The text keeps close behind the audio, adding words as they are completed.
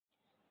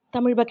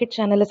Tamil bucket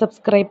சேனலை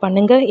subscribe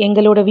பண்ணுங்க.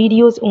 எங்களோட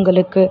வீடியோஸ்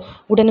உங்களுக்கு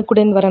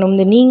உடனுக்குடன்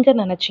வரணும்னு நீங்கள்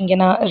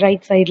நினச்சிங்கன்னா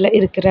ரைட் சைடில்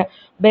இருக்கிற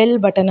பெல்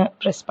பட்டனை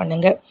ப்ரெஸ்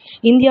பண்ணுங்க.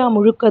 இந்தியா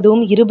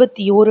முழுக்கதும்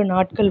 21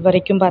 நாட்கள்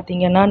வரைக்கும்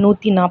பார்த்தீங்கன்னா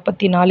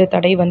 144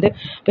 தடை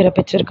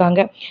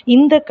பிறப்பிச்சிருக்காங்க.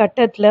 இந்த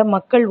கட்டத்தில்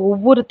மக்கள்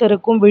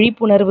ஒவ்வொருத்தருக்கும்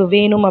விழிப்புணர்வு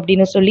வேணும்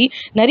அப்படின்னு சொல்லி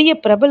நிறைய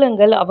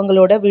பிரபலங்கள்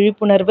அவங்களோட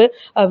விழிப்புணர்வு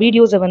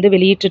வீடியோஸை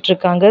வெளியிட்டு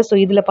இருக்காங்க. ஸோ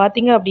இதில்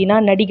பார்த்தீங்க அப்படின்னா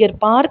நடிகர்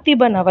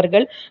பார்த்திபன்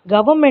அவர்கள்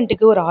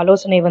கவர்மெண்ட்டுக்கு ஒரு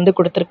ஆலோசனை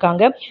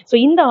கொடுத்துருக்காங்க. ஸோ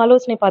இந்த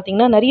ஆலோசனை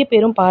பார்த்தீங்கன்னா நிறைய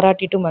பேரும்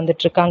பாராட்டிட்டும்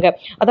வந்துட்டு இருக்காங்க.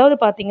 அதாவது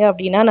பார்த்தீங்க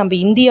அப்படின்னா நம்ம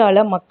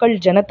இந்தியாவில் மக்கள்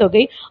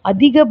ஜனத்தொகை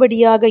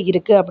அதிகப்படியாக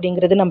இருக்கு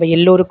அப்படிங்கிறது நம்ம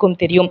எல்லோருக்கும்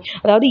தெரியும்.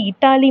 அதாவது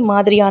இத்தாலி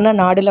மாதிரியான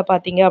நாடுல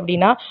பார்த்தீங்க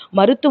அப்படின்னா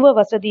மருத்துவ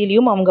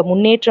வசதியிலையும் அவங்க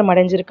முன்னேற்றம்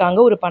அடைஞ்சிருக்காங்க.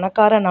 ஒரு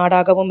பணக்கார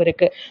நாடாகவும்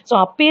இருக்கு. ஸோ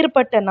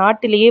அப்பேற்பட்ட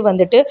நாட்டிலேயே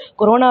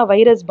கொரோனா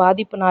வைரஸ்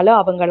பாதிப்புனால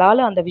அவங்களால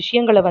அந்த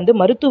விஷயங்களை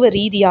மருத்துவ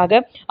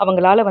ரீதியாக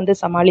அவங்களால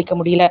சமாளிக்க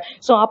முடியல.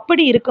 ஸோ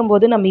அப்படி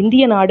இருக்கும்போது நம்ம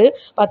இந்திய நாடு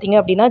பார்த்தீங்க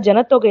அப்படின்னா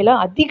ஜனத்தொகையில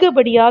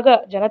அதிகப்படியாக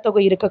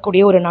ஜனத்தொகை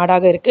இருக்கக்கூடிய ஒரு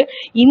நாடாக இருக்கு.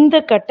 இந்த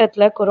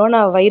கட்டத்துல கொரோனா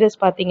வைரஸ்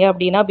பார்த்தீங்க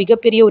அப்படின்னா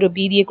மிகப்பெரிய ஒரு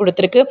பீதியை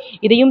கொடுத்திருக்கு.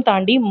 இதையும்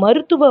தாண்டி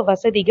மருத்துவ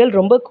வசதிகள்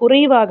ரொம்ப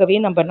குறைவாகவே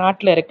நம்ம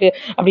நாட்டில் இருக்கு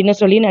அப்படின்னு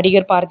சொல்லி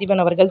நடிகர்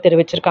பார்த்திபன் அவர்கள்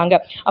தெரிவிச்சிருக்காங்க.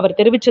 அவர்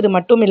தெரிவிச்சது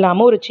மட்டும்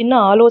இல்லாம ஒரு சின்ன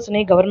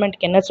ஆலோசனை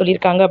கவர்மெண்ட்க்கு என்ன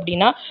சொல்லியிருக்காங்க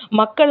அப்படின்னா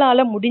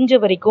மக்களால முடிஞ்ச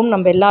வரைக்கும்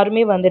நம்ம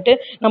எல்லாருமே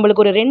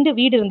நம்மளுக்கு ஒரு 2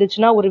 வீடு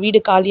இருந்துச்சுன்னா ஒரு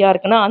வீடு காலியா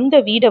இருக்குன்னா அந்த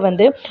வீடை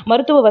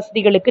மருத்துவ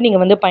வசதிகளுக்கு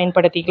நீங்க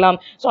பயன்படுத்திக்கலாம்.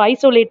 ஸோ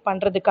ஐசோலேட்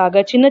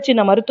பண்றதுக்காக சின்ன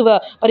சின்ன மருத்துவ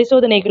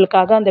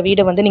பரிசோதனைகளுக்காக அந்த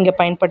வீடை நீங்க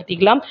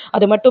பயன்படுத்திக்கலாம்.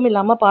 அது மட்டும்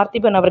இல்லாம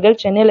பார்த்திபன் அவர்கள்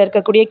சென்னையில்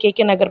இருக்கக்கூடிய கே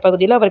நகர்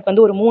பகுதியில்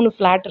அவருக்கு ஒரு 3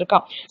 ஃபிளாட்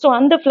இருக்கான். ஸோ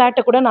அந்த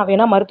ஃபிளாட்டை கூட நான்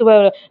வேணா மருத்துவ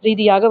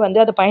ரீதியாக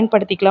அதை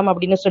பயன்படுத்திக்கலாம்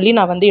அப்படின்னு சொல்லி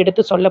நான்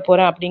எடுத்து சொல்ல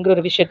போறேன் அப்படிங்கிற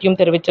ஒரு விஷயத்தையும்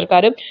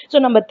தெரிவிச்சிருக்காரு. ஸோ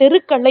நம்ம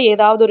தெருக்கள்ல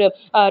ஏதாவது ஒரு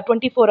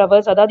 24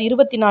 hours அதாவது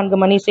 24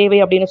 மணி சேவை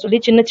அப்படின்னு சொல்லி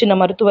சின்ன சின்ன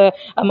மருத்துவ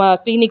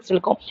கிளினிக்ஸ்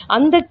இருக்கும்.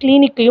 அந்த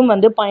கிளினிக்கையும்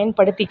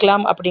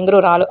பயன்படுத்திக்கலாம் அப்படிங்கிற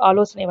ஒரு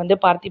ஆலோசனை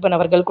பார்த்திபன்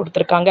அவர்கள்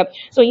கொடுத்திருக்காங்க.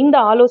 ஸோ இந்த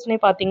ஆலோசனை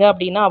பார்த்தீங்க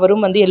அப்படின்னா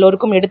அவரும்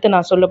எல்லோருக்கும் எடுத்து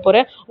நான் சொல்ல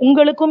போறேன்.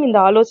 உங்களுக்கும் இந்த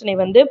ஆலோசனை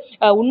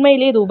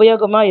உண்மையிலேயே இது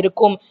உபயோகமா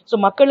இருக்கும். ஸோ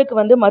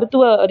மக்களுக்கு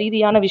மருத்துவ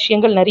ரீதியான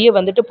விஷயங்கள் நிறைய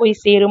போய்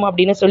சேரும்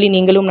அப்படின்னு சொல்லி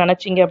நீங்களும்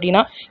நினைச்சீங்க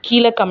அப்படின்னா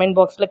கீழே கமெண்ட்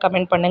பாக்ஸ்ல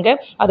கமெண்ட் பண்ணுங்க.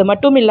 அது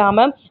மட்டும்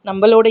இல்லாம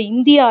நம்மளோட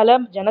இந்தியால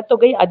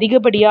ஜனத்தொகை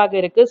அதிகப்படியாக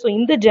இருக்கு. ஸோ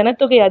இந்த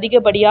ஜனத்தொகை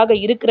அதிகப்படியாக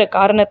இருக்கிற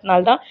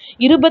காரணத்தினால்தான்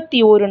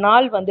 21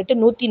 நாள்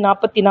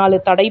 144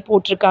 தடை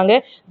போட்டிருக்காங்க.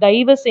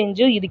 தயவு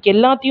செஞ்சு இதுக்கு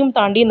எல்லாத்தையும்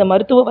தாண்டி இந்த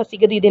மருத்துவ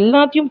வசதி இது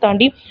எல்லாத்தையும்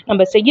தாண்டி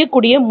நம்ம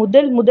செய்யக்கூடிய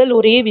முதல்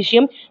ஒரே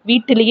விஷயம்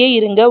வீட்டிலேயே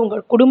இருங்க.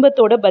 உங்க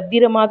குடும்பத்தோட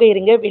பத்திரமாக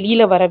இருங்க.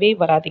 வெளியில வரவே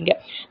வராதீங்க.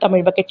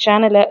 தமிழ் பக்கெட்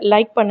சேனலை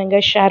லைக் பண்ணுங்க,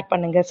 ஷேர்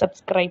பண்ணுங்க,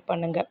 சப்ஸ்கிரைப்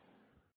பண்ணுங்க.